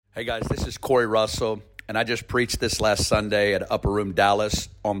Hey guys, this is Corey Russell, and I just preached this last Sunday at Upper Room Dallas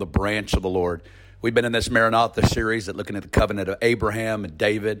on the branch of the Lord. We've been in this Maranatha series looking at the covenant of Abraham and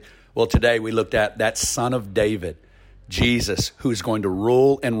David. Well, today we looked at that son of David, Jesus, who's going to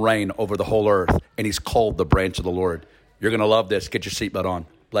rule and reign over the whole earth, and he's called the branch of the Lord. You're going to love this. Get your seatbelt on.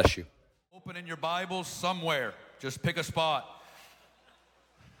 Bless you. Open in your Bibles somewhere. Just pick a spot.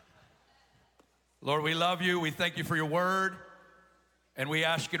 Lord, we love you. We thank you for your word. And we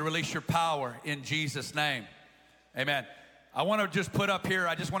ask you to release your power in Jesus' name. Amen. I want to just put up here,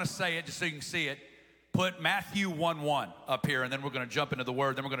 I just want to say it just so you can see it. Put Matthew 1:1 up here, and then we're going to jump into the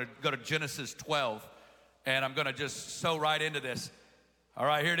word. Then we're going to go to Genesis 12. And I'm going to just sew right into this. All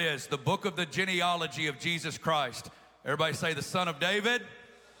right, here it is. The book of the genealogy of Jesus Christ. Everybody say the son of David,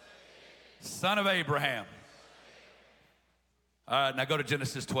 son of Abraham. All right, now go to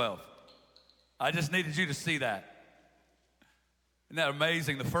Genesis 12. I just needed you to see that. Isn't that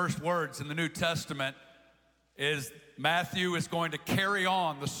amazing? The first words in the New Testament is Matthew is going to carry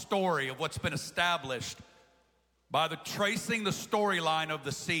on the story of what's been established by tracing the storyline of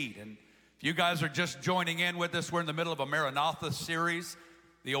the seed. And if you guys are just joining in with us, we're in the middle of a Maranatha series,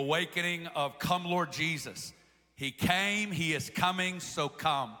 the awakening of Come Lord Jesus. He came, he is coming, so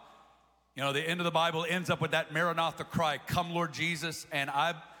come. You know, the end of the Bible ends up with that Maranatha cry, Come Lord Jesus. And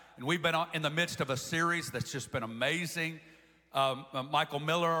we've been in the midst of a series that's just been amazing. Michael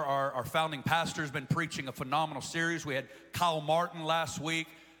Miller, our founding pastor, has been preaching a phenomenal series. We had Kyle Martin last week,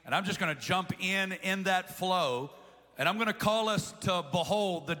 and I'm just going to jump in that flow, and I'm going to call us to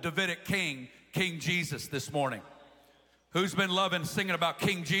behold the Davidic King, King Jesus, this morning. Who's been loving singing about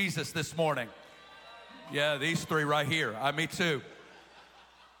King Jesus this morning? Yeah, these three right here. Me too.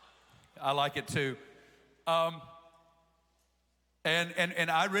 I like it too.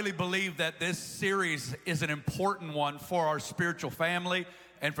 And I really believe that this series is an important one for our spiritual family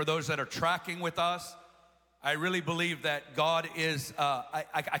and for those that are tracking with us. I really believe that God is,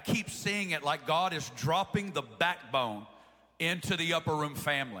 I keep seeing it like God is dropping the backbone into the upper room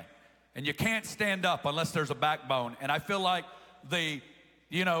family. And you can't stand up unless there's a backbone. And I feel like the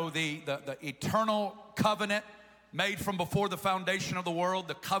eternal covenant made from before the foundation of the world,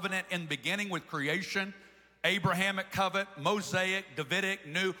 the covenant in beginning with creation, Abrahamic covenant, Mosaic, Davidic,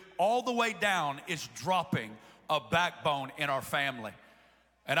 new, all the way down is dropping a backbone in our family.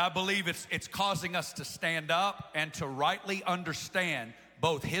 And I believe it's causing us to stand up and to rightly understand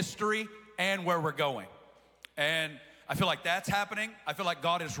both history and where we're going. And I feel like that's happening. I feel like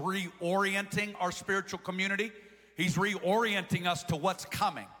God is reorienting our spiritual community. He's reorienting us to what's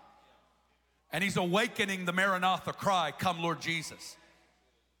coming. And he's awakening the Maranatha cry, Come Lord Jesus.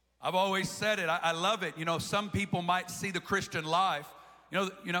 I've always said it. I love it. You know, some people might see the Christian life. You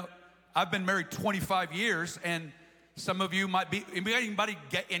know, I've been married 25 years, and some of you might be. Anybody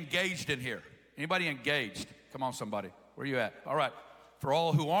get engaged in here? Anybody engaged? Come on, somebody. Where are you at? All right. For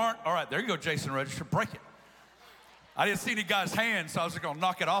all who aren't, all right. There you go, Jason. Register. Break it. I didn't see any guys' hands, so I was just gonna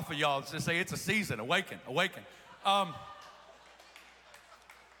knock it off of y'all. Just say it's a season. Awaken.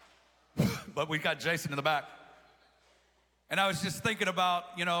 But we got Jason in the back. And I was just thinking about,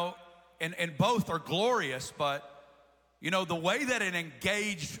 and both are glorious, but, the way that an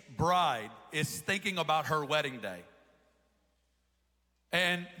engaged bride is thinking about her wedding day.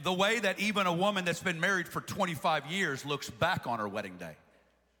 And the way that even a woman that's been married for 25 years looks back on her wedding day.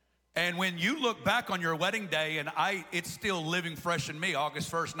 And when you look back on your wedding day, and it's still living fresh in me,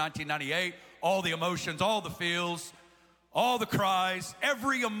 August 1st, 1998, all the emotions, all the feels, all the cries,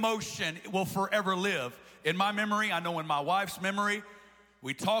 every emotion will forever live. In my memory, I know in my wife's memory,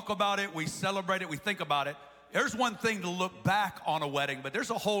 we talk about it, we celebrate it, we think about it. There's one thing to look back on a wedding, but there's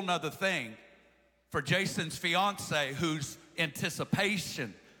a whole nother thing for Jason's fiance who's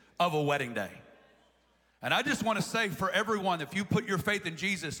anticipation of a wedding day. And I just want to say for everyone, if you put your faith in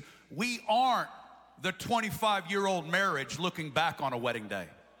Jesus, we aren't the 25-year-old marriage looking back on a wedding day.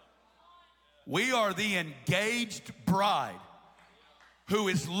 We are the engaged bride who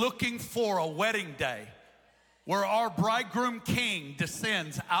is looking for a wedding day where our Bridegroom King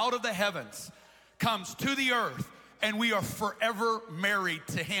descends out of the heavens, comes to the earth, and we are forever married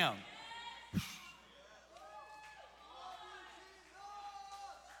to him.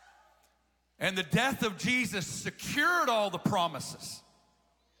 And the death of Jesus secured all the promises,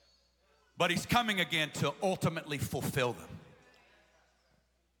 but he's coming again to ultimately fulfill them.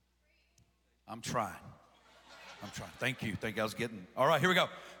 I'm trying. Thank you. I was getting. All right, here we go.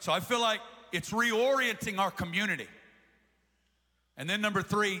 So I feel like it's reorienting our community. And then number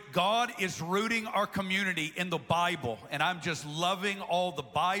 3, God is rooting our community in the Bible. And I'm just loving all the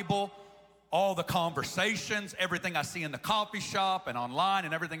Bible all the conversations, everything I see in the coffee shop and online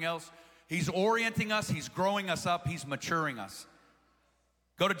and everything else. He's orienting us, he's growing us up, he's maturing us.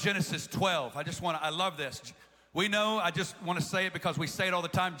 Go to Genesis 12. I love this. We know, I just want to say it because we say it all the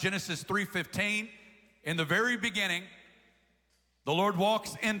time, Genesis 3:15, in the very beginning, the Lord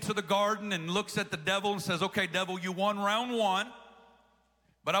walks into the garden and looks at the devil and says, okay, devil, you won round one,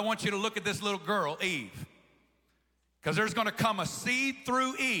 but I want you to look at this little girl, Eve, because there's going to come a seed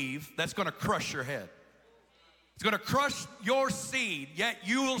through Eve that's going to crush your head. It's going to crush your seed, yet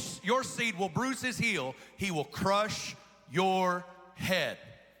your seed will bruise his heel. He will crush your head.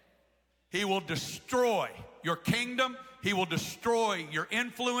 He will destroy your kingdom. He will destroy your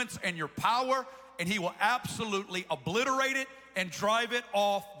influence and your power, and he will absolutely obliterate it and drive it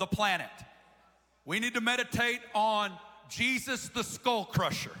off the planet. We need to meditate on Jesus the skull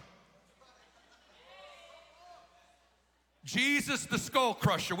crusher. Jesus the skull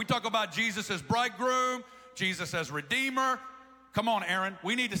crusher. We talk about Jesus as bridegroom, Jesus as redeemer. Come on, Aaron.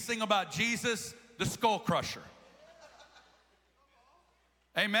 We need to sing about Jesus the skull crusher.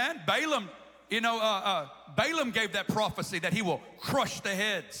 Amen. Balaam, Balaam gave that prophecy that he will crush the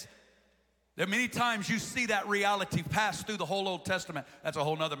heads. There are many times you see that reality pass through the whole Old Testament. That's a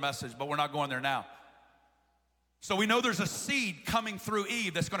whole nother message, but we're not going there now. So we know there's a seed coming through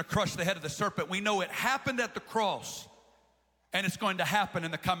Eve that's going to crush the head of the serpent. We know it happened at the cross, and it's going to happen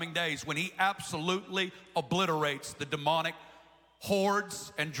in the coming days when he absolutely obliterates the demonic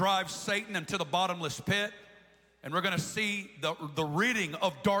hordes and drives Satan into the bottomless pit. And we're going to see the ridding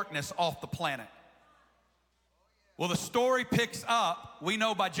of darkness off the planet. Well, the story picks up, we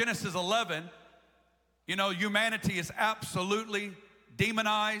know by Genesis 11, humanity is absolutely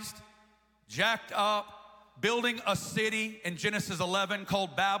demonized, jacked up, building a city in Genesis 11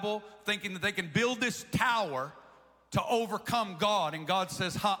 called Babel, thinking that they can build this tower to overcome God. And God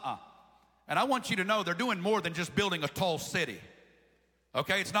says, And I want you to know they're doing more than just building a tall city.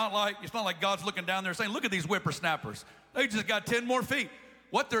 Okay, it's not like God's looking down there saying, look at these whippersnappers. They just got 10 more feet.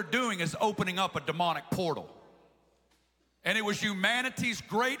 What they're doing is opening up a demonic portal. And it was humanity's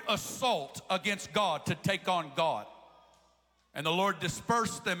great assault against God to take on God. And the Lord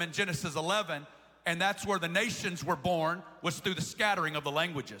dispersed them in Genesis 11, and that's where the nations were born, was through the scattering of the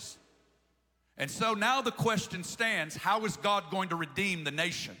languages. And so now the question stands, how is God going to redeem the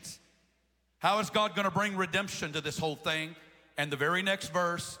nations? How is God going to bring redemption to this whole thing? And the very next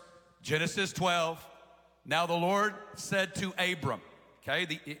verse, Genesis 12, now the Lord said to Abram,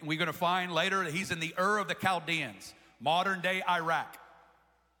 okay, we're going to find later that he's in the Ur of the Chaldeans, modern day Iraq.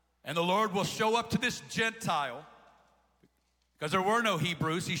 And the Lord will show up to this Gentile, because there were no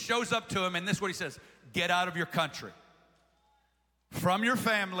Hebrews. He shows up to him, and this is what he says, get out of your country, from your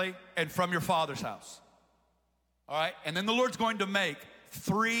family, and from your father's house. All right, and then the Lord's going to make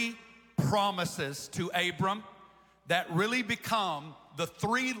 3 promises to Abram that really become the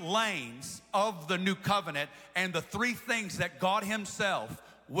 3 lanes of the new covenant and the 3 things that God himself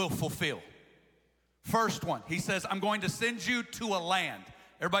will fulfill. First one, he says, I'm going to send you to a land.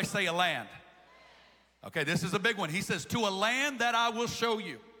 Everybody say a land. Okay, this is a big one. He says, to a land that I will show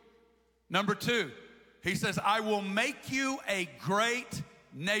you. Number 2, he says, I will make you a great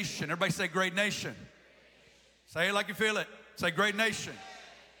nation. Everybody say great nation. Say it like you feel it. Say great nation.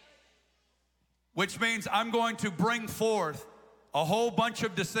 Which means I'm going to bring forth a whole bunch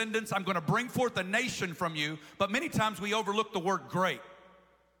of descendants. I'm going to bring forth a nation from you. But many times we overlook the word great.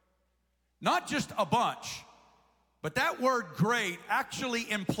 Not just a bunch, but that word great actually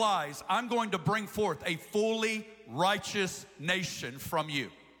implies I'm going to bring forth a fully righteous nation from you.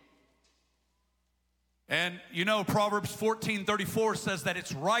 And Proverbs 14:34 says that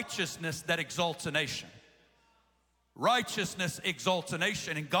it's righteousness that exalts a nation. Righteousness exalts a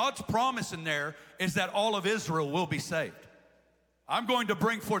nation. And God's promise in there is that all of Israel will be saved. I'm going to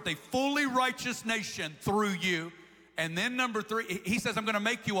bring forth a fully righteous nation through you. And then number 3, he says, I'm going to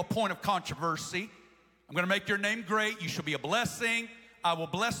make you a point of controversy. I'm going to make your name great. You shall be a blessing. I will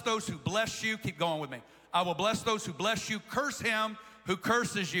bless those who bless you. Keep going with me. I will bless those who bless you. Curse him who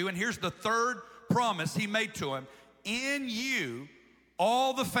curses you. And here's the 3rd promise he made to him. In you,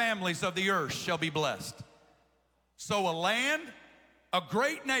 all the families of the earth shall be blessed. So a land, a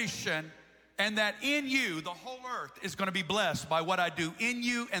great nation, and that in you, the whole earth is going to be blessed by what I do in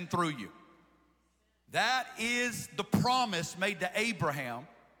you and through you. That is the promise made to Abraham.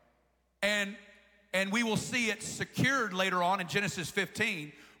 And we will see it secured later on in Genesis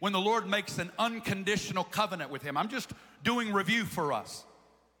 15 when the Lord makes an unconditional covenant with him. I'm just doing review for us.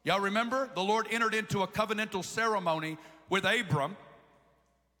 Y'all remember? The Lord entered into a covenantal ceremony with Abram.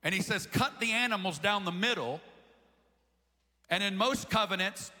 And he says, cut the animals down the middle. And in most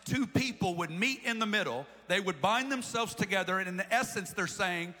covenants, two people would meet in the middle. They would bind themselves together. And in essence, they're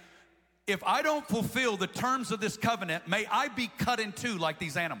saying, if I don't fulfill the terms of this covenant, may I be cut in two like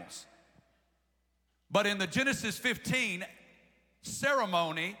these animals. But in the Genesis 15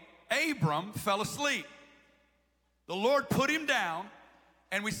 ceremony, Abram fell asleep. The Lord put him down,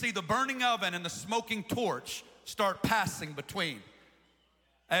 and we see the burning oven and the smoking torch start passing between.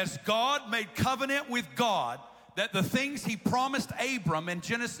 As God made covenant with God, that the things he promised Abram in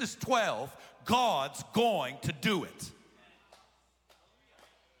Genesis 12, God's going to do it.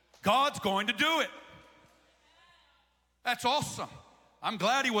 God's going to do it. That's awesome. I'm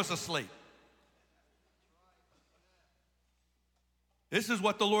glad he was asleep. This is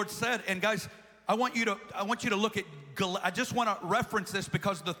what the Lord said. And guys, I want you to look at, I just want to reference this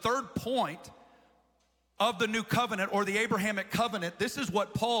because the third point of the new covenant or the Abrahamic covenant, this is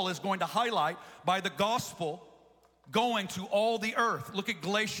what Paul is going to highlight by the gospel going to all the earth. Look at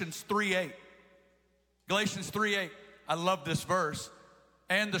Galatians 3:8. Galatians 3:8. I love this verse.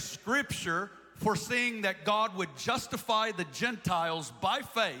 And the scripture, foreseeing that God would justify the Gentiles by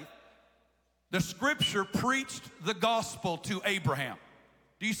faith, the scripture preached the gospel to Abraham.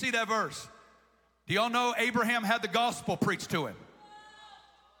 Do you see that verse? Do y'all know Abraham had the gospel preached to him?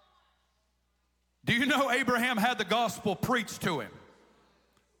 Do you know Abraham had the gospel preached to him?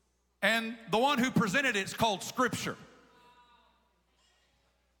 And the one who presented it is called Scripture.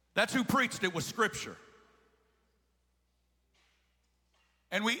 That's who preached it, was Scripture.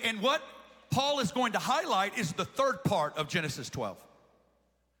 And what Paul is going to highlight is the third part of Genesis 12.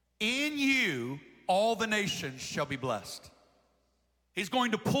 In you, all the nations shall be blessed. He's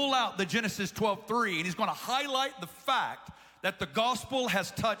going to pull out the Genesis 12:3, and he's going to highlight the fact that the gospel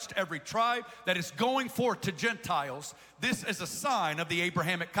has touched every tribe, that is going forth to Gentiles. This is a sign of the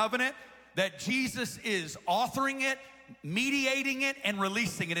Abrahamic covenant, that Jesus is authoring it, mediating it, and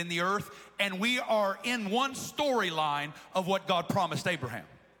releasing it in the earth. And we are in one storyline of what God promised Abraham.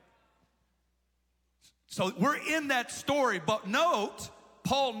 So we're in that story, but note,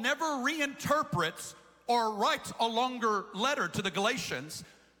 Paul never reinterprets or writes a longer letter to the Galatians.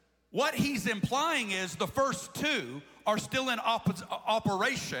 What he's implying is the first two are still in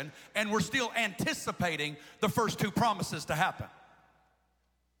operation, and we're still anticipating the first two promises to happen.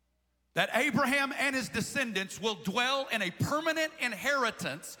 That Abraham and his descendants will dwell in a permanent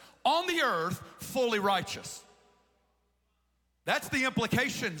inheritance on the earth, fully righteous. That's the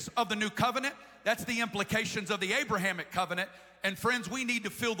implications of the new covenant. That's the implications of the Abrahamic covenant. And friends, we need to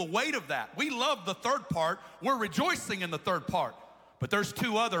feel the weight of that. We love the third part. We're rejoicing in the third part. But there's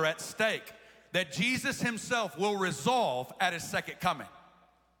two other at stake that Jesus himself will resolve at his second coming.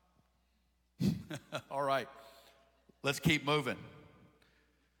 All right, let's keep moving.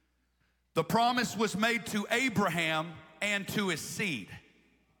 The promise was made to Abraham and to his seed.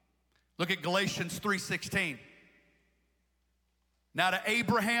 Look at Galatians 3:16. Now to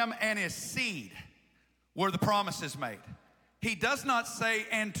Abraham and his seed were the promises made. He does not say,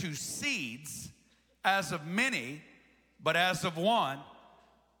 and to seeds, as of many, but as of one,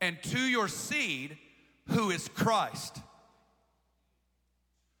 and to your seed, who is Christ.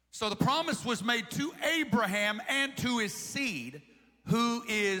 So the promise was made to Abraham and to his seed, who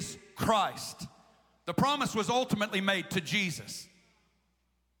is Christ. The promise was ultimately made to Jesus,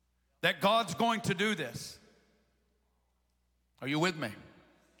 that God's going to do this. Are you with me?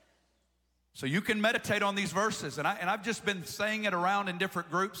 So you can meditate on these verses, and I've just been saying it around in different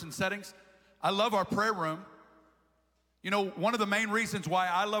groups and settings. I love our prayer room. You know, one of the main reasons why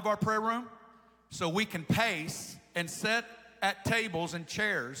I love our prayer room, so we can pace and sit at tables and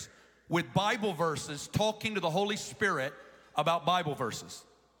chairs with Bible verses, talking to the Holy Spirit about Bible verses.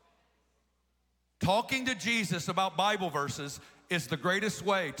 Talking to Jesus about Bible verses is the greatest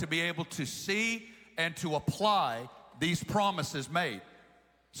way to be able to see and to apply these promises made.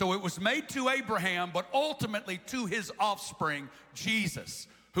 So it was made to Abraham, but ultimately to his offspring, Jesus,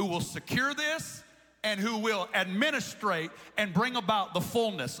 who will secure this and who will administrate and bring about the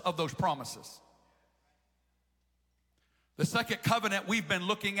fullness of those promises. The second covenant we've been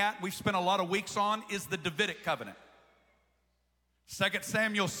looking at, we've spent a lot of weeks on, is the Davidic covenant. 2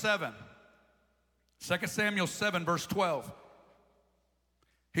 Samuel 7 verse 12.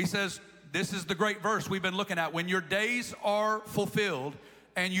 He says, this is the great verse we've been looking at. When your days are fulfilled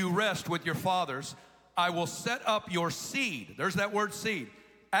and you rest with your fathers, I will set up your seed. There's that word seed.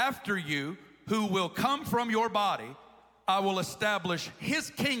 After you, who will come from your body, I will establish his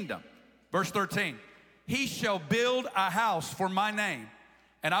kingdom. Verse 13, he shall build a house for my name,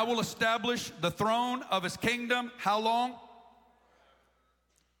 and I will establish the throne of his kingdom. How long?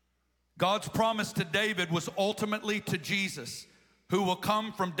 God's promise to David was ultimately to Jesus, who will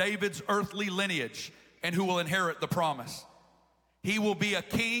come from David's earthly lineage and who will inherit the promise. He will be a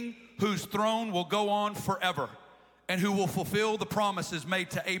king whose throne will go on forever and who will fulfill the promises made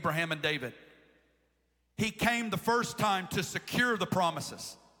to Abraham and David. He came the first time to secure the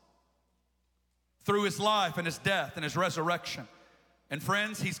promises through his life and his death and his resurrection. And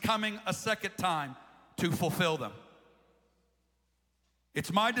friends, he's coming a second time to fulfill them.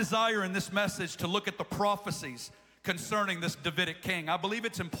 It's my desire in this message to look at the prophecies concerning this Davidic king. I believe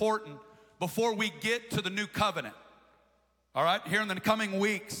it's important before we get to the new covenant. All right, here in the coming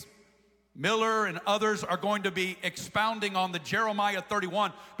weeks, Miller and others are going to be expounding on the Jeremiah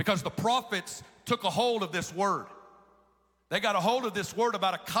 31 because the prophets took a hold of this word. They got a hold of this word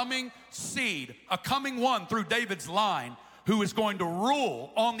about a coming seed, a coming one through David's line who is going to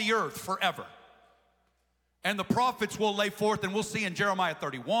rule on the earth forever. And the prophets will lay forth, and we'll see in Jeremiah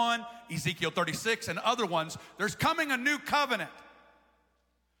 31, Ezekiel 36, and other ones, there's coming a new covenant.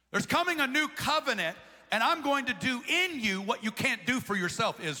 There's coming a new covenant, and I'm going to do in you what you can't do for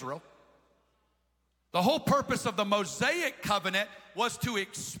yourself, Israel. The whole purpose of the Mosaic covenant was to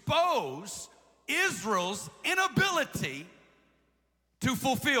expose Israel's inability to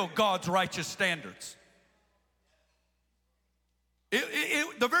fulfill God's righteous standards.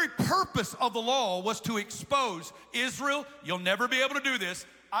 The very purpose of the law was to expose Israel. You'll never be able to do this.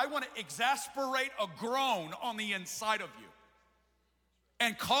 I want to exasperate a groan on the inside of you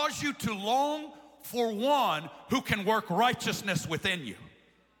and cause you to long for one who can work righteousness within you.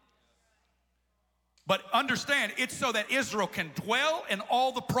 But understand, it's so that Israel can dwell in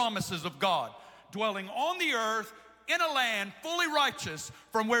all the promises of God, dwelling on the earth in a land fully righteous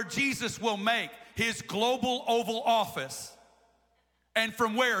from where Jesus will make his global Oval Office and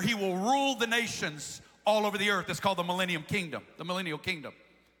from where he will rule the nations all over the earth. It's called the Millennium Kingdom, the Millennial Kingdom.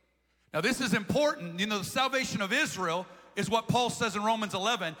 Now this is important. You know, the salvation of Israel is what Paul says in Romans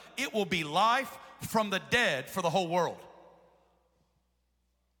 11. It will be life from the dead for the whole world.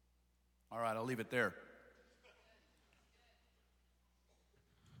 All right, I'll leave it there.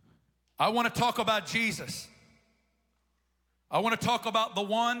 I want to talk about Jesus. I want to talk about the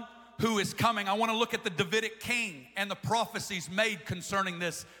one who is coming. I want to look at the Davidic king and the prophecies made concerning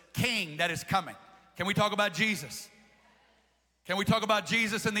this king that is coming. Can we talk about Jesus? Can we talk about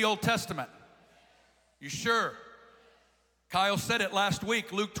Jesus in the Old Testament? You sure? Kyle said it last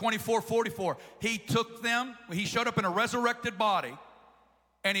week, Luke 24:44. He took them, he showed up in a resurrected body,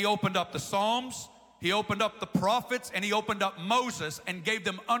 and he opened up the Psalms, he opened up the prophets, and he opened up Moses and gave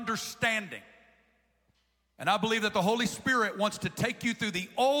them understanding. And I believe that the Holy Spirit wants to take you through the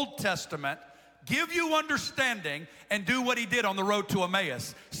Old Testament, give you understanding, and do what he did on the road to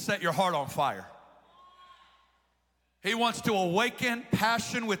Emmaus, set your heart on fire. He wants to awaken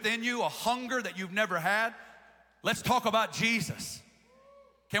passion within you, a hunger that you've never had. Let's talk about Jesus.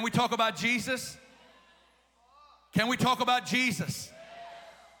 Can we talk about Jesus? Can we talk about Jesus?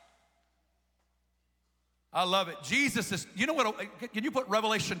 I love it. Jesus is, you know what, can you put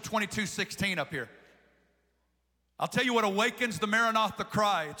Revelation 22:16 up here? I'll tell you what awakens the Maranatha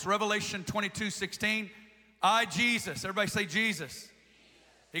cry. It's Revelation 22:16. I, Jesus, everybody say Jesus.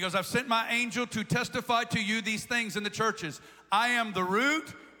 He goes, I've sent my angel to testify to you these things in the churches. I am the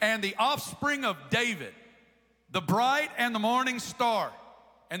root and the offspring of David, the bright and the morning star.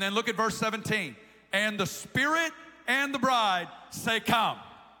 And then look at verse 17. And the Spirit and the bride say, come.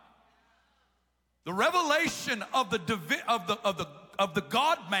 The revelation of the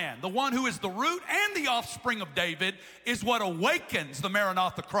God-man, the one who is the root and the offspring of David, is what awakens the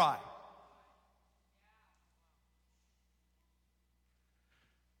Maranatha cry.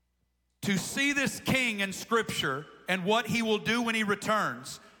 To see this king in Scripture and what he will do when he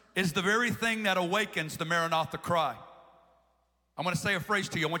returns is the very thing that awakens the Maranatha cry. I'm going to say a phrase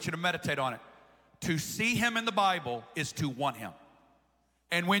to you. I want you to meditate on it. To see him in the Bible is to want him.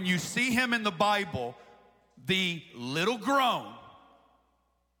 And when you see him in the Bible, the little groan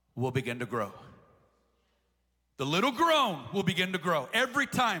will begin to grow. The little groan will begin to grow. Every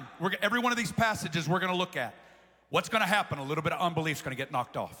time, every one of these passages we're going to look at, what's going to happen? A little bit of unbelief is going to get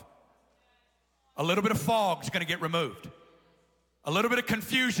knocked off. A little bit of fog is going to get removed. A little bit of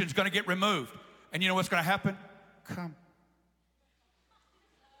confusion is going to get removed. And you know what's going to happen? Come.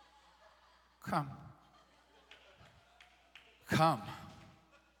 Come. Come.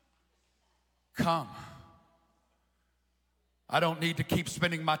 Come. I don't need to keep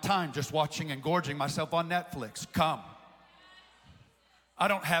spending my time just watching and gorging myself on Netflix. Come. I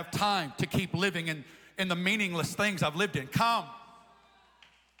don't have time to keep living in the meaningless things I've lived in. Come.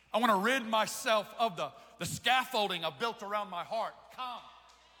 I want to rid myself of the scaffolding I've built around my heart. Come.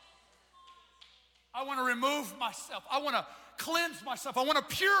 I want to remove myself. I want to cleanse myself. I want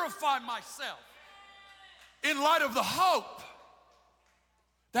to purify myself in light of the hope.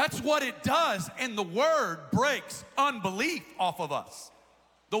 That's what it does, and the word breaks unbelief off of us.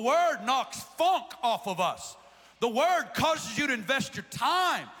 The word knocks funk off of us. The word causes you to invest your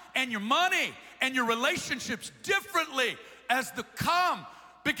time and your money and your relationships differently as the come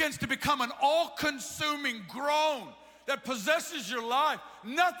begins to become an all-consuming groan that possesses your life.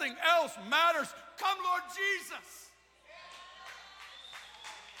 Nothing else matters. Come, Lord Jesus.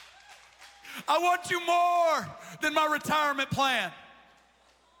 I want you more than my retirement plan.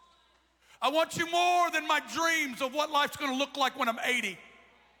 I want you more than my dreams of what life's going to look like when I'm 80.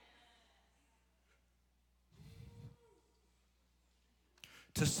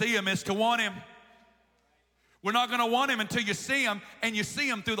 To see him is to want him. We're not going to want him until you see him, and you see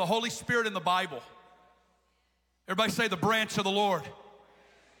him through the Holy Spirit in the Bible. Everybody say the branch of the Lord.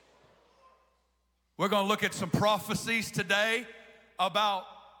 We're going to look at some prophecies today about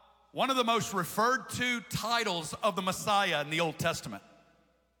one of the most referred to titles of the Messiah in the Old Testament.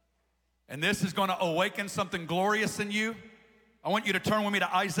 And this is going to awaken something glorious in you. I want you to turn with me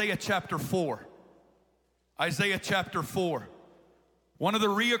to Isaiah chapter 4. Isaiah chapter 4. One of the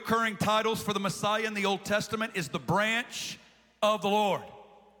reoccurring titles for the Messiah in the Old Testament is the branch of the Lord.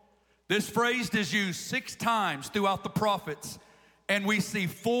 This phrase is used 6 times throughout the prophets, and we see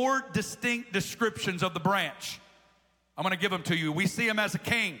 4 distinct descriptions of the branch. I'm going to give them to you. We see him as a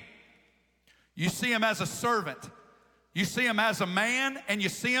king. You see him as a servant. You see him as a man, and you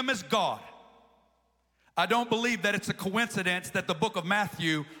see him as God. I don't believe that it's a coincidence that the book of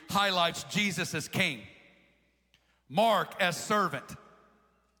Matthew highlights Jesus as king, Mark as servant,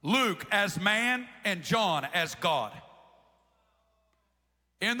 Luke as man, and John as God.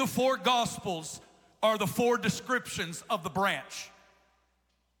 In the 4 Gospels are the 4 descriptions of the branch.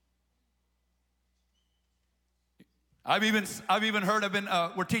 I've even heard,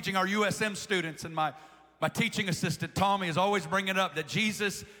 we're teaching our USM students, and my teaching assistant, Tommy, is always bringing up that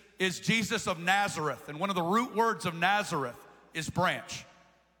Jesus is Jesus of Nazareth, and one of the root words of Nazareth is branch.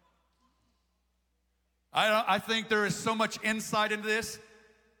 I think there is so much insight into this.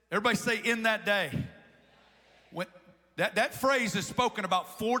 Everybody say, in that day. When, that phrase is spoken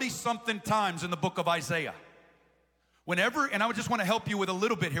about 40-something times in the book of Isaiah. Whenever, and I just want to help you with a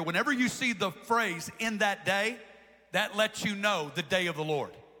little bit here, whenever you see the phrase, in that day, that lets you know the day of the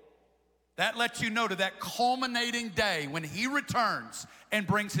Lord. That lets you know to that culminating day when he returns and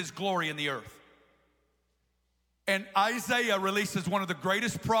brings his glory in the earth. And Isaiah releases one of the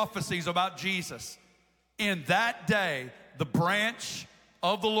greatest prophecies about Jesus. In that day, the branch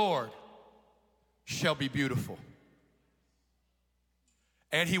of the Lord shall be beautiful,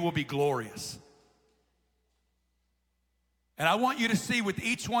 and he will be glorious. And I want you to see with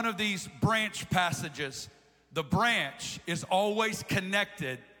each one of these branch passages, the branch is always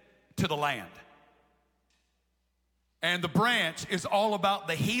connected to the land. And the branch is all about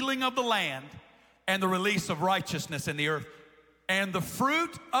the healing of the land and the release of righteousness in the earth. And the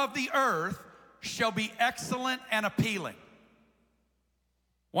fruit of the earth shall be excellent and appealing.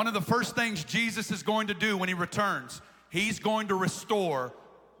 One of the first things Jesus is going to do when he returns, he's going to restore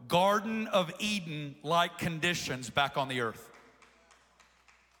Garden of Eden-like conditions back on the earth.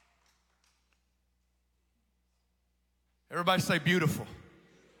 Everybody say beautiful.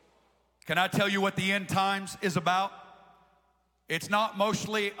 Can I tell you what the end times is about? It's not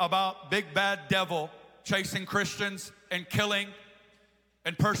mostly about big bad devil chasing Christians and killing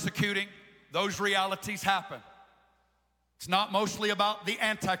and persecuting. Those realities happen. It's not mostly about the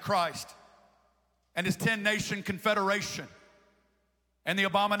Antichrist and his 10-nation confederation and the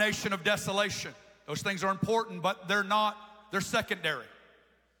abomination of desolation. Those things are important, but they're secondary.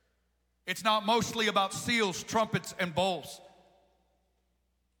 It's not mostly about seals, trumpets, and bowls.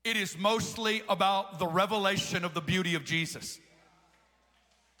 It is mostly about the revelation of the beauty of Jesus.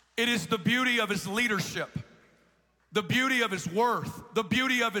 It is the beauty of his leadership, the beauty of his worth, the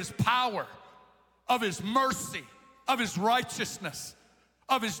beauty of his power, of his mercy, of his righteousness,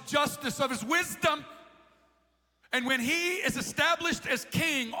 of his justice, of his wisdom. And when he is established as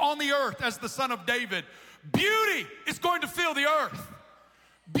king on the earth as the son of David, beauty is going to fill the earth.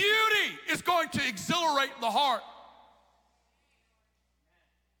 Beauty is going to exhilarate the heart.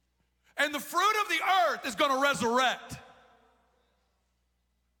 And the fruit of the earth is going to resurrect.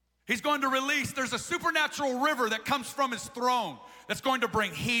 He's going to release, there's a supernatural river that comes from his throne that's going to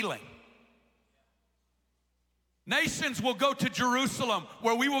bring healing. Nations will go to Jerusalem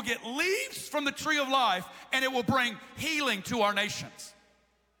where we will get leaves from the tree of life, and it will bring healing to our nations.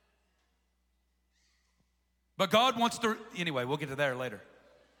 But God wants to, anyway, we'll get to there later.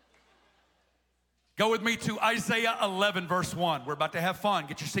 Go with me to Isaiah 11, verse 1. We're about to have fun.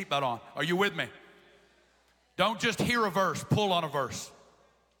 Get your seatbelt on. Are you with me? Don't just hear a verse, pull on a verse.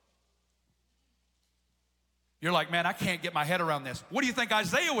 You're like, man, I can't get my head around this. What do you think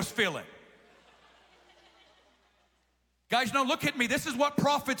Isaiah was feeling? Guys, no, look at me. This is what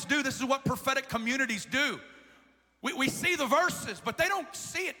prophets do. This is what prophetic communities do. We see the verses, but they don't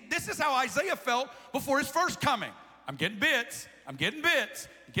see it. This is how Isaiah felt before his first coming. I'm getting bits. I'm getting bits.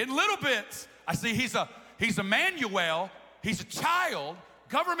 I'm getting little bits. I see he's Emmanuel. He's a child.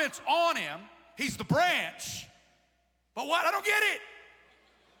 Government's on him. He's the branch. But what? I don't get it.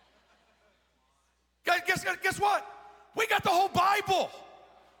 Guys, guess what? We got the whole Bible.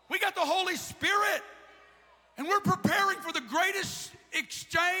 We got the Holy Spirit. And we're preparing for the greatest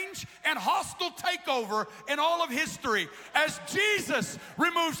exchange and hostile takeover in all of history as Jesus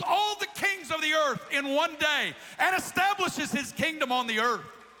removes all the kings of the earth in one day and establishes his kingdom on the earth.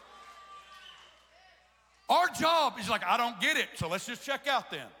 Our job is like, I don't get it, so let's just check out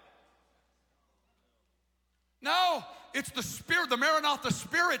then. No, it's the Spirit, the Maranatha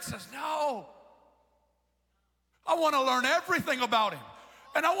Spirit says, no. I want to learn everything about him.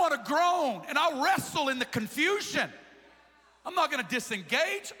 And I want to groan, and I'll wrestle in the confusion. I'm not going to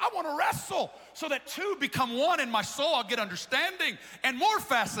disengage. I want to wrestle so that two become one in my soul. I'll get understanding and more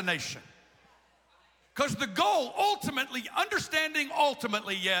fascination. Because the goal, ultimately, understanding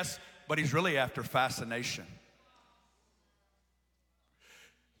ultimately, yes, but he's really after fascination.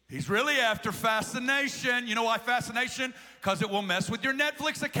 He's really after fascination. You know why fascination? Because it will mess with your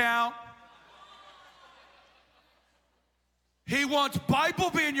Netflix account. He wants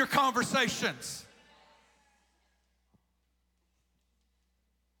Bible be in your conversations.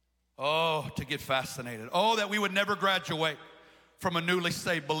 Oh, to get fascinated. Oh, that we would never graduate from a newly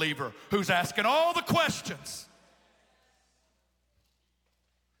saved believer who's asking all the questions.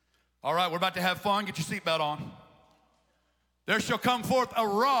 All right, we're about to have fun. Get your seatbelt on. There shall come forth a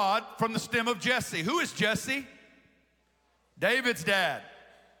rod from the stem of Jesse. Who is Jesse? David's dad.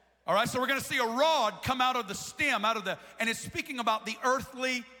 All right, so we're going to see a rod come out of the stem, and it's speaking about the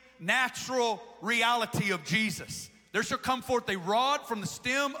earthly, natural reality of Jesus. There shall come forth a rod from the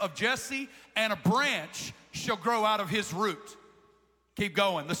stem of Jesse, and a branch shall grow out of his root. Keep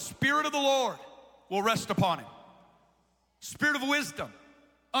going. The Spirit of the Lord will rest upon him. Spirit of wisdom,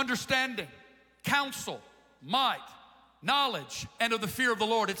 understanding, counsel, might, knowledge, and of the fear of the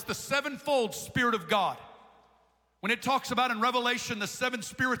Lord. It's the sevenfold Spirit of God. When it talks about in Revelation the seven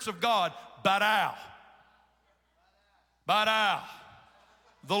spirits of God, Badao,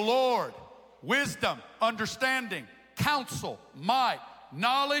 the Lord, wisdom, understanding, counsel, might,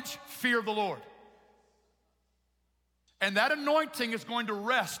 knowledge, fear of the Lord. And that anointing is going to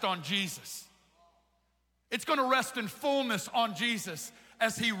rest on Jesus. It's going to rest in fullness on Jesus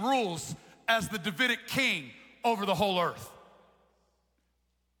as he rules as the Davidic king over the whole earth.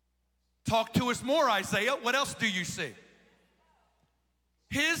 Talk to us more, Isaiah. What else do you see?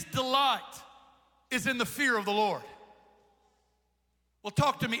 His delight is in the fear of the Lord. Well,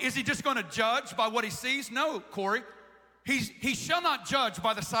 talk to me. Is he just going to judge by what he sees? No, Corey. He shall not judge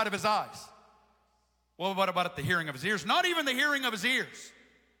by the sight of his eyes. Well, what about the hearing of his ears? Not even the hearing of his ears.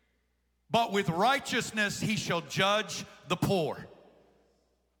 But with righteousness he shall judge the poor.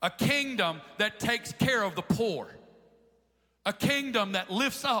 A kingdom that takes care of the poor. A kingdom that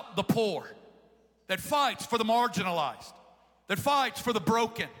lifts up the poor, that fights for the marginalized, that fights for the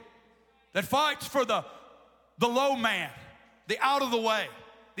broken, that fights for the low man, the out of the way,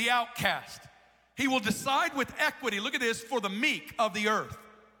 the outcast. He will decide with equity, look at this, for the meek of the earth.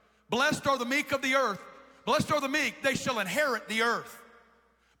 Blessed are the meek of the earth. Blessed are the meek, they shall inherit the earth.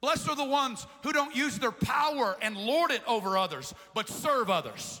 Blessed are the ones who don't use their power and lord it over others, but serve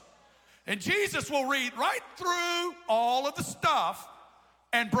others. And Jesus will read right through all of the stuff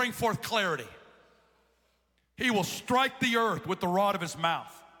and bring forth clarity. He will strike the earth with the rod of his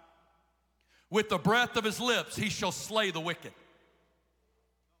mouth. With the breath of his lips, he shall slay the wicked.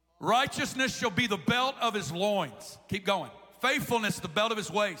 Righteousness shall be the belt of his loins. Keep going. Faithfulness, the belt of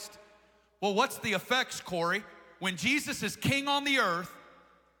his waist. Well, what's the effects, Corey? When Jesus is king on the earth,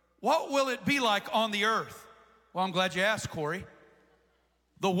 what will it be like on the earth? Well, I'm glad you asked, Corey.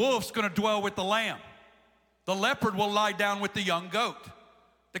 The wolf's going to dwell with the lamb. The leopard will lie down with the young goat.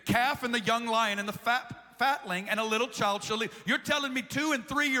 The calf and the young lion and the fatling and a little child shall lead. You're telling me 2- and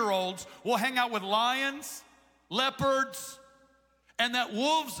 3-year-olds will hang out with lions, leopards, and that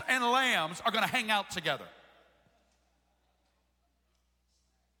wolves and lambs are going to hang out together.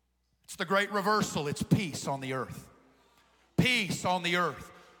 It's the great reversal. It's peace on the earth. Peace on the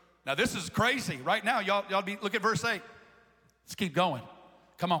earth. Now this is crazy. Right now, y'all look at verse 8. Let's keep going.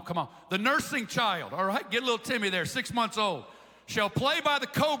 Come on, come on. The nursing child, all right? Get little Timmy there, 6 months old, shall play by the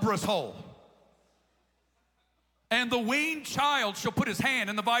cobra's hole. And the weaned child shall put his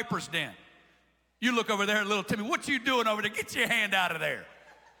hand in the viper's den. You look over there, little Timmy, what you doing over there? Get your hand out of there.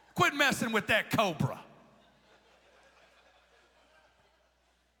 Quit messing with that cobra.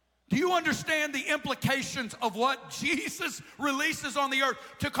 Do you understand the implications of what Jesus releases on the earth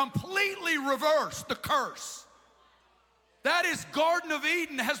to completely reverse the curse? That is, Garden of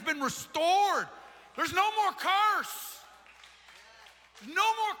Eden has been restored. There's no more curse. No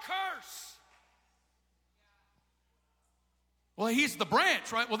more curse. Well, he's the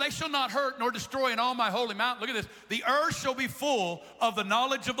branch, right? Well, they shall not hurt nor destroy in all my holy mountain. Look at this. The earth shall be full of the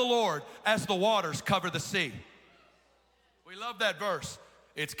knowledge of the Lord as the waters cover the sea. We love that verse.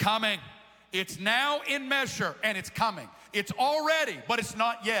 It's coming. It's now in measure, and it's coming. It's already, but it's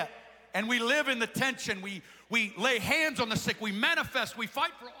not yet. And we live in the tension. We lay hands on the sick. We manifest. We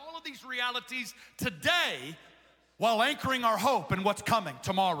fight for all of these realities today while anchoring our hope in what's coming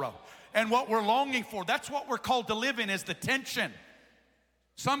tomorrow and what we're longing for. That's what we're called to live in, is the tension.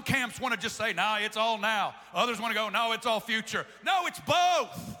 Some camps want to just say, nah, it's all now. Others want to go, no, it's all future. No, it's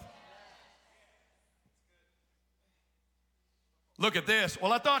both. Look at this.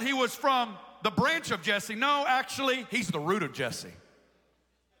 Well, I thought he was from the branch of Jesse. No, actually, he's the root of Jesse.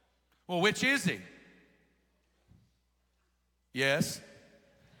 Well, which is he? Yes.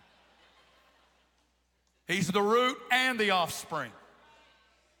 He's the root and the offspring.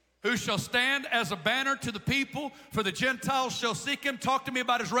 Who shall stand as a banner to the people, for the Gentiles shall seek him. Talk to me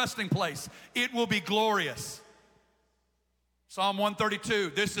about his resting place. It will be glorious. Psalm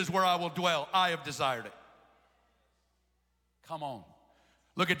 132, this is where I will dwell. I have desired it. Come on.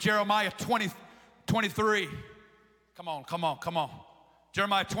 Look at Jeremiah 23. Come on.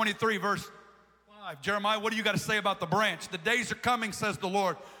 Jeremiah 23, verse 5. Jeremiah, what do you got to say about the branch? The days are coming, says the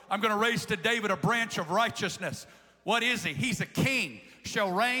Lord. I'm going to raise to David a branch of righteousness. What is he? He's a king.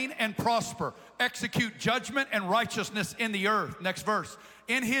 Shall reign and prosper, execute judgment and righteousness in the earth. Next verse.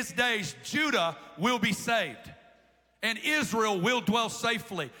 In his days, Judah will be saved, and Israel will dwell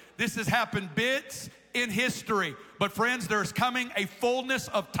safely. This has happened bits in history. But friends, there's coming a fullness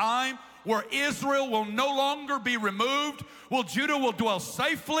of time where Israel will no longer be removed, where Judah will dwell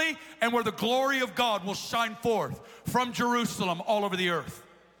safely, and where the glory of God will shine forth from Jerusalem all over the earth.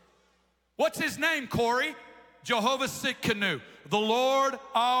 What's his name, Corey? Jehovah Sitkanu, the Lord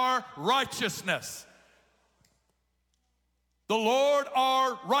our righteousness. The Lord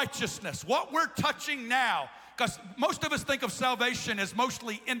our righteousness. What we're touching now, because most of us think of salvation as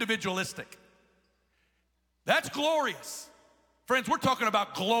mostly individualistic. That's glorious. Friends, we're talking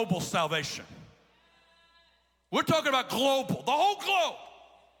about global salvation. We're talking about global, the whole globe,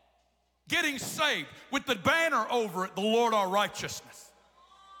 getting saved with the banner over it, the Lord our righteousness.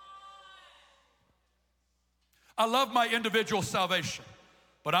 I love my individual salvation,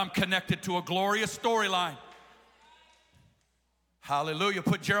 but I'm connected to a glorious storyline. Hallelujah.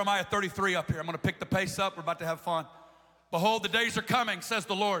 Put Jeremiah 33 up here. I'm going to pick the pace up. We're about to have fun. Behold, the days are coming, says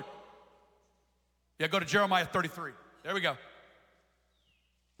the Lord. Yeah, go to Jeremiah 33. There we go.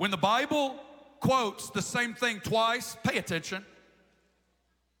 When the Bible quotes the same thing twice, pay attention.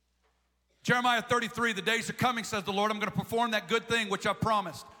 Jeremiah 33, the days are coming, says the Lord. I'm going to perform that good thing which I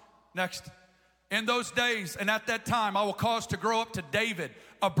promised. Next. In those days and at that time, I will cause to grow up to David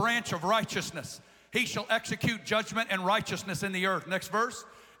a branch of righteousness. He shall execute judgment and righteousness in the earth. Next verse.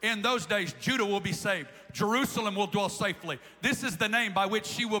 In those days, Judah will be saved. Jerusalem will dwell safely. This is the name by which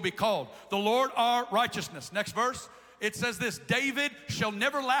she will be called, the Lord our righteousness. Next verse. It says this, David shall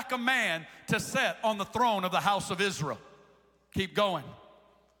never lack a man to sit on the throne of the house of Israel. Keep going.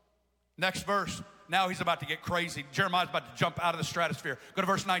 Next verse. Now he's about to get crazy. Jeremiah's about to jump out of the stratosphere. Go to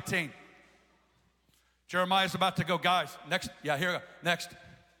verse 19. Jeremiah's about to go, guys, next, yeah, here we go, next,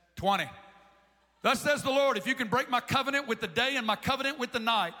 20. Thus says the Lord, if you can break my covenant with the day and my covenant with the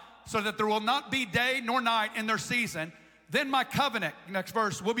night, so that there will not be day nor night in their season, then my covenant, next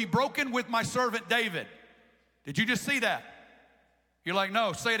verse, will be broken with my servant David. Did you just see that? You're like,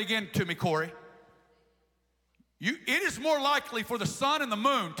 no, say it again to me, Corey. It is more likely for the sun and the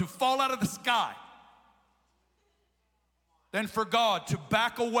moon to fall out of the sky than for God to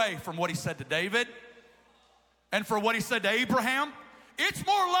back away from what he said to David and for what he said to Abraham. It's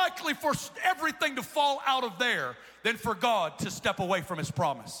more likely for everything to fall out of there than for God to step away from his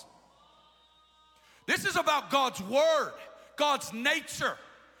promise. This is about God's word, God's nature.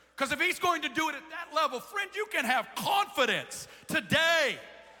 Because if he's going to do it at that level, friend, you can have confidence today.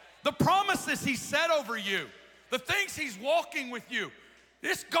 The promises he said over you, the things he's walking with you.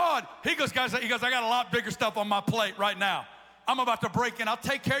 This God, he goes, guys, I got a lot bigger stuff on my plate right now. I'm about to break in. I'll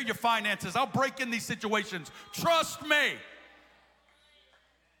take care of your finances. I'll break in these situations. Trust me.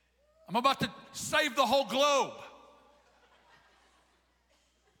 I'm about to save the whole globe.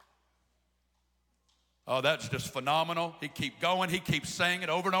 Oh, that's just phenomenal. He keeps going. He keeps saying it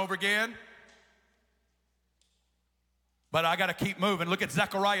over and over again. But I got to keep moving. Look at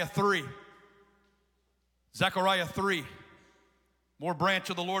Zechariah 3. Zechariah 3. More branch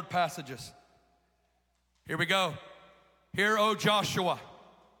of the Lord passages. Here we go. Hear, O Joshua.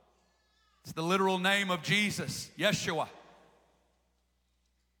 It's the literal name of Jesus, Yeshua.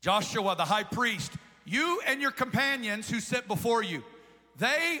 Joshua, the high priest, you and your companions who sit before you,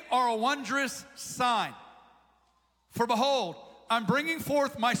 they are a wondrous sign. For behold, I'm bringing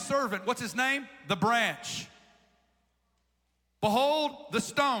forth my servant. What's his name? The branch. Behold the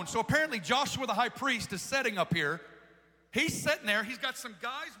stone. So apparently Joshua the high priest is sitting up here. He's sitting there. He's got some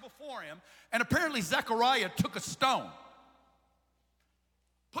guys before him. And apparently Zechariah took a stone.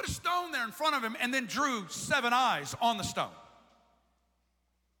 Put a stone there in front of him and then drew 7 eyes on the stone.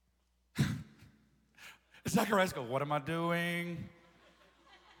 Zechariah's going, what am I doing?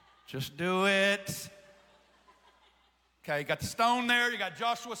 Just do it. Okay, you got the stone there. You got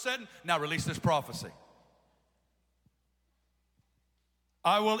Joshua sitting. Now release this prophecy.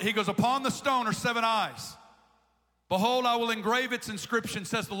 He goes, upon the stone are 7 eyes. Behold, I will engrave its inscription,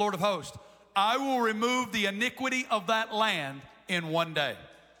 says the Lord of hosts. I will remove the iniquity of that land in one day.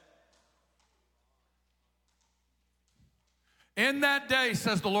 In that day,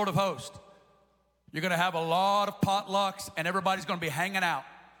 says the Lord of hosts, you're going to have a lot of potlucks and everybody's going to be hanging out.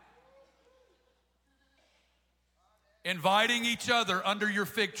 Inviting each other under your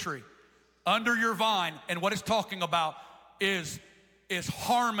fig tree, under your vine. And what it's talking about is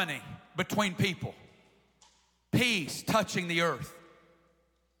harmony between people. Peace touching the earth.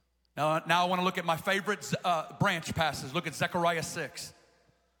 Now I want to look at my favorite branch passages. Look at Zechariah 6.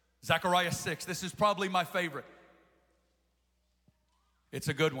 Zechariah 6. This is probably my favorite. It's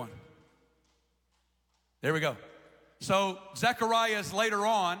a good one. There we go. So Zechariah is later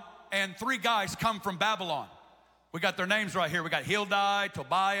on, and 3 guys come from Babylon. We got their names right here. We got Hildai,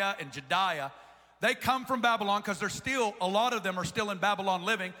 Tobiah, and Jediah. They come from Babylon because a lot of them are still in Babylon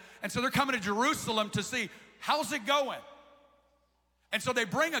living. And so they're coming to Jerusalem to see, how's it going? And so they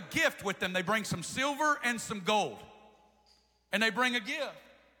bring a gift with them. They bring some silver and some gold. And they bring a gift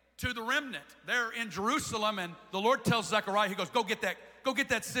to the remnant. They're in Jerusalem, and the Lord tells Zechariah, he goes, go get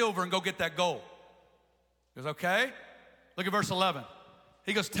that silver and go get that gold. He goes, okay. Look at verse 11.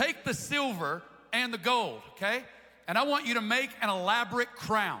 He goes, take the silver and the gold, okay? And I want you to make an elaborate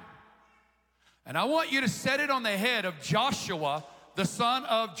crown. And I want you to set it on the head of Joshua, the son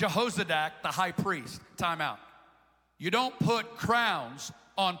of Jehozadak, the high priest. Time out. You don't put crowns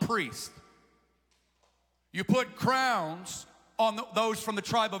on priests. You put crowns on those from the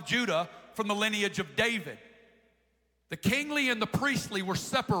tribe of Judah, from the lineage of David. The kingly and the priestly were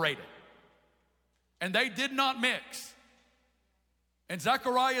separated. And they did not mix. And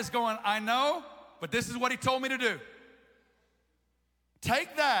Zechariah is going, I know, but this is what he told me to do.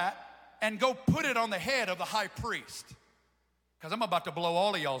 Take that and go put it on the head of the high priest. Because I'm about to blow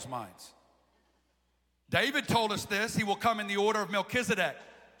all of y'all's minds. David told us this. He will come in the order of Melchizedek,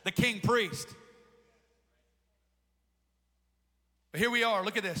 the king priest. But here we are.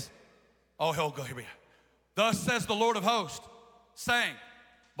 Look at this. Oh, here we are. Thus says the Lord of hosts, saying,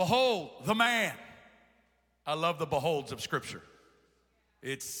 behold, the man. I love the beholds of Scripture.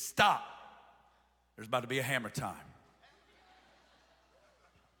 It's stop. There's about to be a hammer time.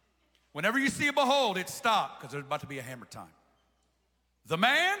 Whenever you see a behold, it's stop, because there's about to be a hammer time. The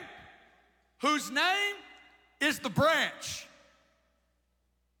man whose name is the branch.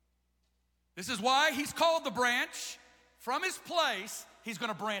 This is why he's called the branch. From his place, he's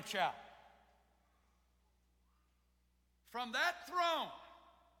going to branch out. From that throne,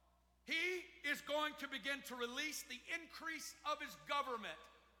 he is going to begin to release the increase of his government.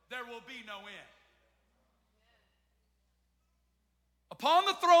 There will be no end. Upon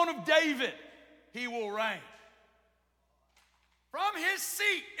the throne of David, he will reign. From his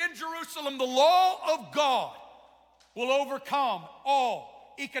seat in Jerusalem, the law of God will overcome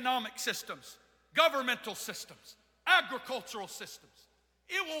all economic systems, governmental systems, agricultural systems.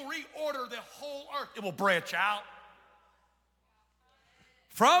 It will reorder the whole earth. It will branch out.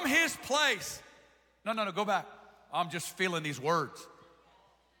 From his place. No, go back. I'm just feeling these words.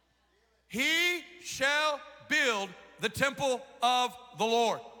 He shall build the temple of the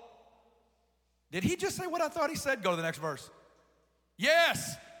Lord. Did he just say what I thought he said? Go to the next verse.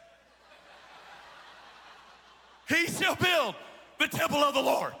 Yes. He shall build the temple of the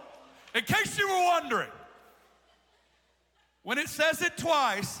Lord. In case you were wondering. When it says it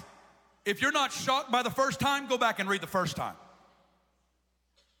twice, if you're not shocked by the first time, go back and read the first time.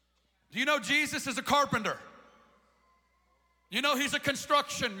 Do you know Jesus is a carpenter? You know he's a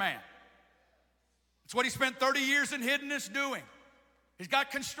construction man. It's what he spent 30 years in hiddenness doing. He's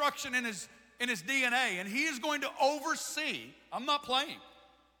got construction in his DNA, and he is going to oversee, I'm not playing,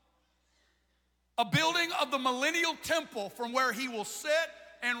 a building of the millennial temple from where he will sit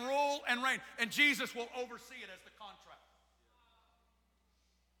and rule and reign. And Jesus will oversee it as the contract.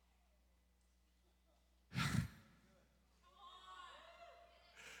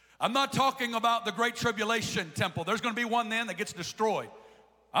 I'm not talking about the Great Tribulation temple. There's going to be one then that gets destroyed.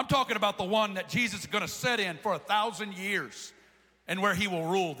 I'm talking about the one that Jesus is going to sit in for 1,000 years and where he will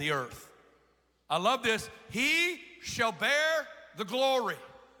rule the earth. I love this. He shall bear the glory.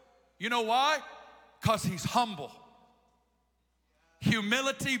 You know why? Because he's humble.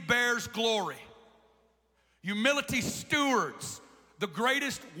 Humility bears glory. Humility stewards the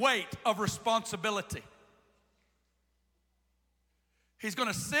greatest weight of responsibility. He's going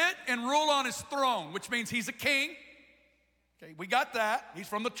to sit and rule on his throne, which means he's a king. Okay, we got that. He's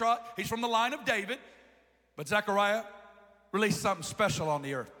from the line of David. But Zechariah released something special on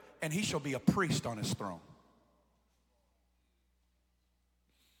the earth, and he shall be a priest on his throne.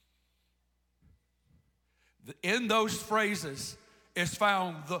 In those phrases is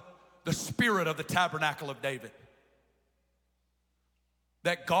found the spirit of the tabernacle of David.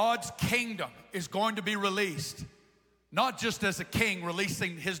 That God's kingdom is going to be released, not just as a king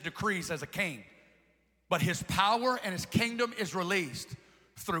releasing his decrees as a king, but his power and his kingdom is released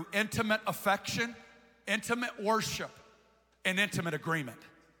through intimate affection, intimate worship, and intimate agreement.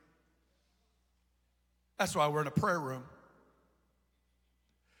 That's why we're in a prayer room.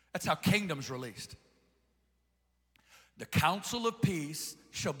 That's how kingdom's released. The counsel of peace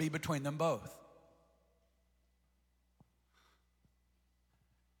shall be between them both.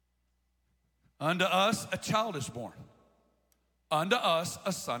 Unto us a child is born. Unto us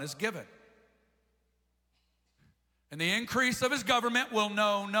a son is given. And the increase of his government will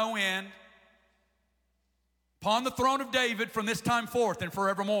know no end upon the throne of David from this time forth and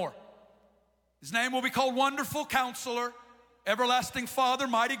forevermore. His name will be called Wonderful Counselor, Everlasting Father,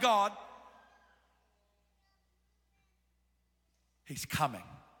 Mighty God. He's coming.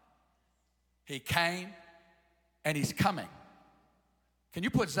 He came and he's coming. Can you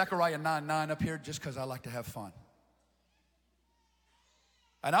put Zechariah 9:9 up here just because I like to have fun?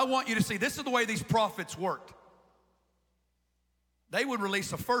 And I want you to see, this is the way these prophets worked. They would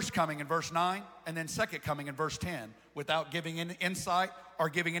release a first coming in verse 9 and then second coming in verse 10 without giving any insight or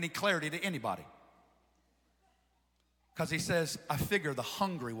giving any clarity to anybody. Because he says, I figure the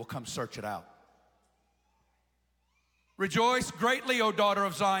hungry will come search it out. Rejoice greatly, O daughter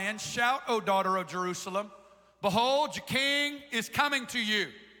of Zion. Shout, O daughter of Jerusalem. Behold, your king is coming to you.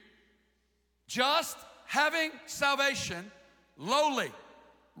 Just, having salvation, lowly,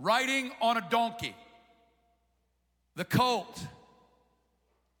 riding on a donkey. The colt,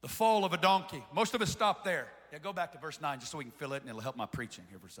 the foal of a donkey. Most of us stop there. Yeah, go back to verse 9 just so we can fill it and it'll help my preaching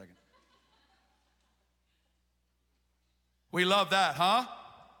here for a second. We love that, huh?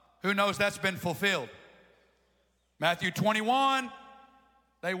 Who knows that's been fulfilled? Matthew 21,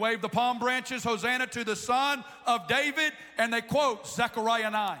 they wave the palm branches, Hosanna to the Son of David, and they quote Zechariah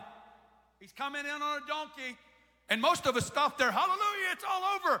 9. He's coming in on a donkey, and most of us stop there. Hallelujah, it's all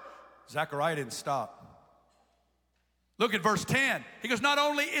over. Zechariah didn't stop. Look at verse 10. He goes, not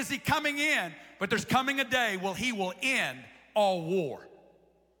only is he coming in, but there's coming a day when he will end all war.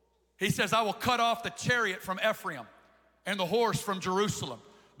 He says, I will cut off the chariot from Ephraim and the horse from Jerusalem.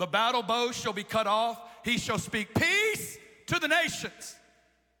 The battle bow shall be cut off. He shall speak peace to the nations.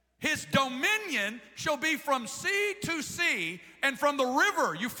 His dominion shall be from sea to sea and from the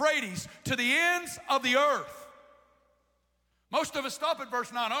river Euphrates to the ends of the earth. Most of us stop at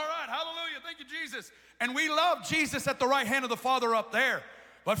verse 9. All right, hallelujah, thank you, Jesus. And we love Jesus at the right hand of the Father up there.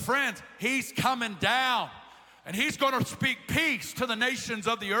 But friends, he's coming down and he's going to speak peace to the nations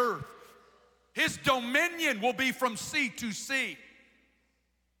of the earth. His dominion will be from sea to sea.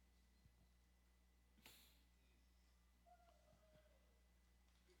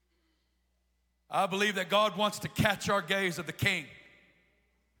 I believe that God wants to catch our gaze of the King.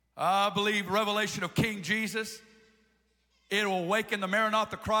 I believe revelation of King Jesus, it will awaken the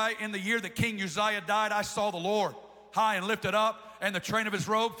Maranatha cry. In the year that King Uzziah died, I saw the Lord high and lifted up, and the train of his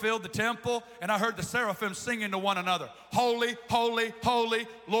robe filled the temple, and I heard the seraphim singing to one another, holy, holy, holy,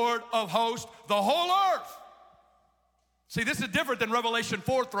 Lord of hosts, the whole earth. See, this is different than Revelation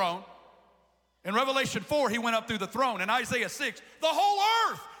 4 throne. In Revelation 4, he went up through the throne. In Isaiah 6, the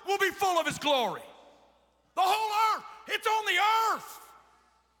whole earth will be full of his glory. The whole earth. it's on the earth.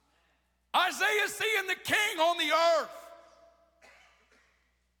 Isaiah's seeing the King on the earth.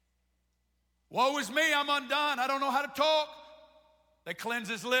 Woe is me, I'm undone. I don't know how to talk. They cleanse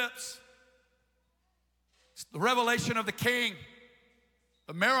his lips. It's the revelation of the King.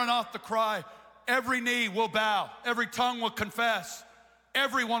 The Maranatha cry. Every knee will bow. Every tongue will confess.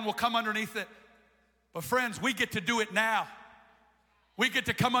 Everyone will come underneath it. But friends, we get to do it now. We get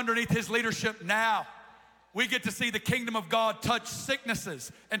to come underneath his leadership now. We get to see the kingdom of God touch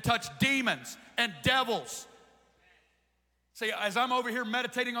sicknesses and touch demons and devils. See, as I'm over here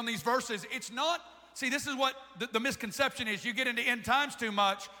meditating on these verses, it's not, see, this is what the misconception is. You get into end times too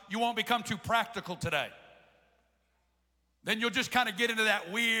much, you won't become too practical today. Then you'll just kind of get into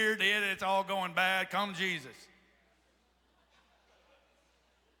that weird, it's all going bad, come Jesus.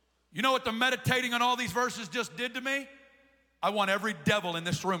 You know what the meditating on all these verses just did to me? I want every devil in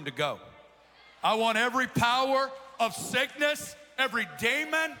this room to go. I want every power of sickness, every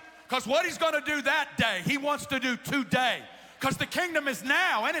demon, because what he's going to do that day, he wants to do today, because the kingdom is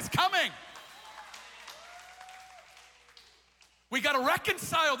now and it's coming. We got to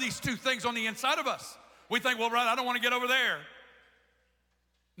reconcile these two things on the inside of us. We think, well, brother, I don't want to get over there.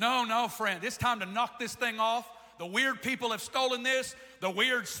 No, friend, it's time to knock this thing off. The weird people have stolen this. The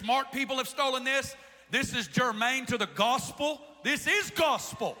weird smart people have stolen this. This is germane to the gospel. This is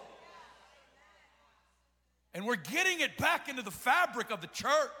gospel. And we're getting it back into the fabric of the church.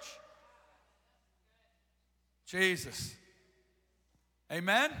 Jesus.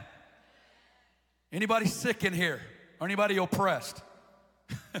 Amen? Anybody sick in here? Or anybody oppressed?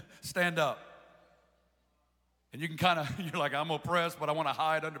 Stand up. And you can kind of, you're like, I'm oppressed, but I want to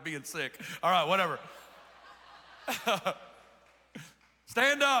hide under being sick. All right, whatever.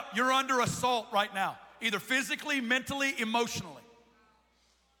 Stand up. You're under assault right now, either physically, mentally, emotionally.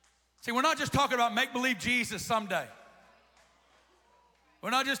 See, we're not just talking about make-believe Jesus someday.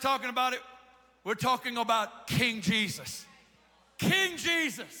 We're not just talking about it. We're talking about King Jesus. King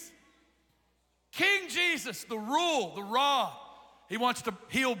Jesus. King Jesus, the rule, the rod. He wants to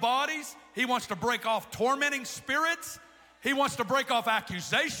heal bodies. He wants to break off tormenting spirits. He wants to break off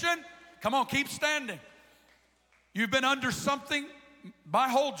accusation. Come on, keep standing. You've been under something. My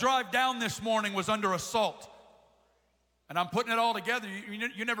whole drive down this morning was under assault. And I'm putting it all together.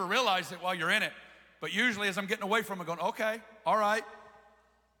 You never realize it while you're in it. But usually as I'm getting away from it, going, okay, all right.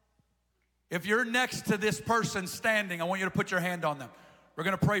 If you're next to this person standing, I want you to put your hand on them. We're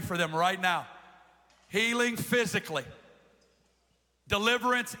going to pray for them right now. Healing physically.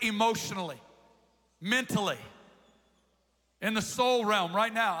 Deliverance emotionally. Mentally. In the soul realm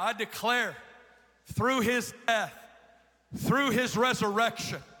right now, I declare through his death, through his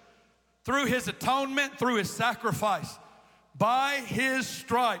resurrection, through his atonement, through his sacrifice, by his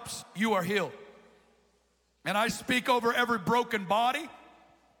stripes, you are healed. And I speak over every broken body,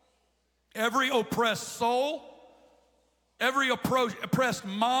 every oppressed soul, every oppressed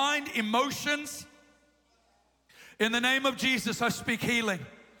mind, emotions. In the name of Jesus, I speak healing.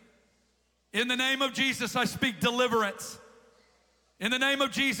 In the name of Jesus, I speak deliverance. In the name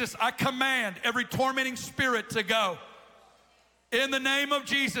of Jesus, I command every tormenting spirit to go. In the name of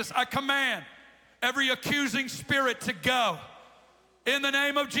Jesus, I command every accusing spirit to go. In the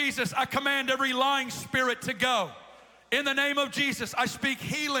name of Jesus, I command every lying spirit to go. In the name of Jesus, I speak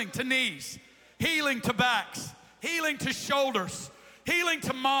healing to knees, healing to backs, healing to shoulders, healing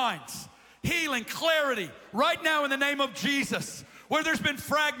to minds, healing, clarity. Right now in the name of Jesus, where there's been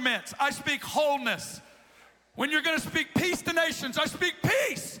fragments, I speak wholeness. When you're going to speak peace to nations, I speak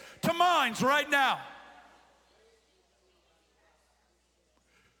peace to minds right now.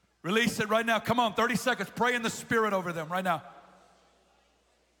 Release it right now. Come on, 30 seconds. Pray in the Spirit over them right now.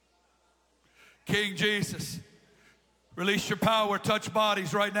 King Jesus, release your power. Touch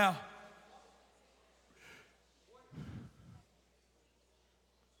bodies right now.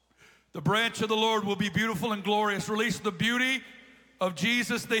 The branch of the Lord will be beautiful and glorious. Release the beauty of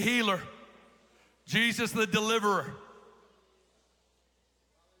Jesus the healer, Jesus the deliverer.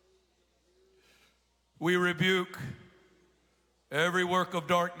 We rebuke every work of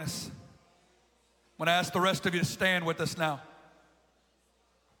darkness. I'm going to ask the rest of you to stand with us now.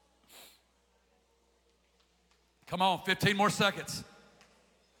 Come on, 15 more seconds.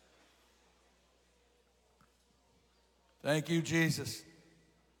 Thank you, Jesus.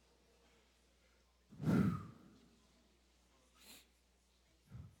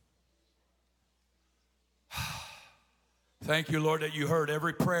 Thank you, Lord, that you heard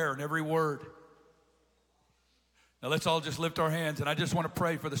every prayer and every word. Now let's all just lift our hands, and I just want to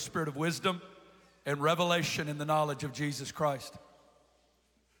pray for the spirit of wisdom and revelation in the knowledge of Jesus Christ.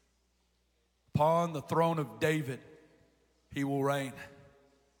 Upon the throne of David, He will reign.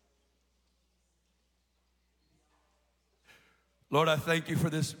 Lord, I thank you for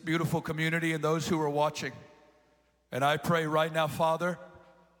this beautiful community and those who are watching. And I pray right now, Father,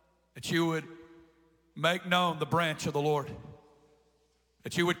 that you would make known the branch of the Lord.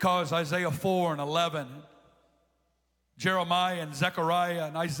 That you would cause Isaiah 4 and 11, Jeremiah and Zechariah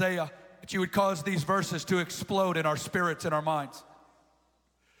and Isaiah, that you would cause these verses to explode in our spirits and our minds.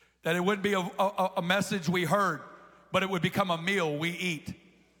 That it wouldn't be a message we heard, but it would become a meal we eat.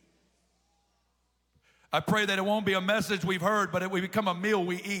 I pray that it won't be a message we've heard, but it will become a meal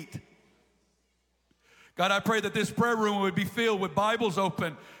we eat. God, I pray that this prayer room would be filled with Bibles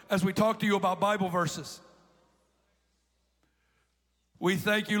open as we talk to you about Bible verses. We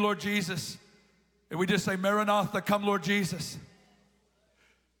thank you, Lord Jesus. And we just say, Maranatha, come, Lord Jesus.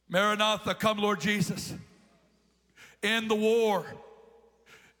 Maranatha, come, Lord Jesus. End the war.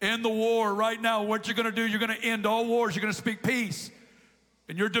 End the war right now. What you're going to do, you're going to end all wars. You're going to speak peace.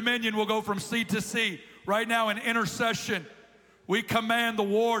 And your dominion will go from sea to sea. Right now in intercession, we command the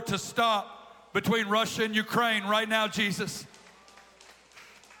war to stop between Russia and Ukraine right now, Jesus.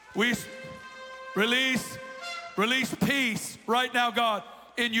 We release peace right now, God,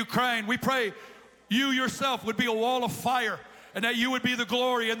 in Ukraine. We pray you yourself would be a wall of fire and that you would be the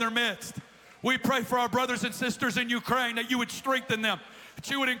glory in their midst. We pray for our brothers and sisters in Ukraine, that you would strengthen them, that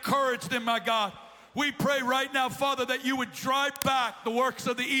you would encourage them, my God. We pray right now, Father, that you would drive back the works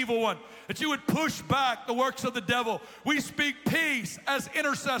of the evil one, that you would push back the works of the devil. We speak peace as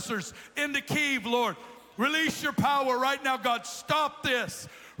intercessors into Kyiv, Lord. Release your power right now, God. Stop this.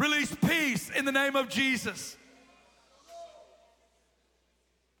 Release peace in the name of Jesus.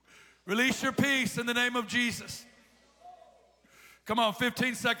 Release your peace in the name of Jesus. Come on,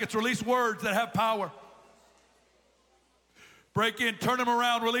 15 seconds. Release words that have power. Break in, turn them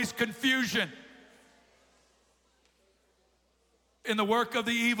around, release confusion in the work of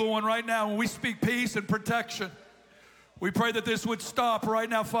the evil one right now. When we speak peace and protection, we pray that this would stop right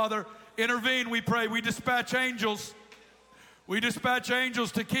now, Father. Intervene, we pray. We dispatch angels. We dispatch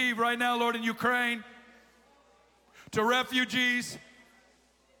angels to Kyiv right now, Lord, in Ukraine, to refugees.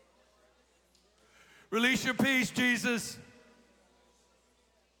 Release your peace, Jesus.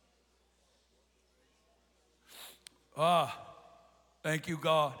 Thank you,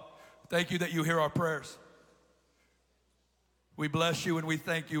 God. Thank you that you hear our prayers. We bless you and we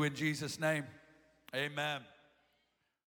thank you in Jesus' name. Amen.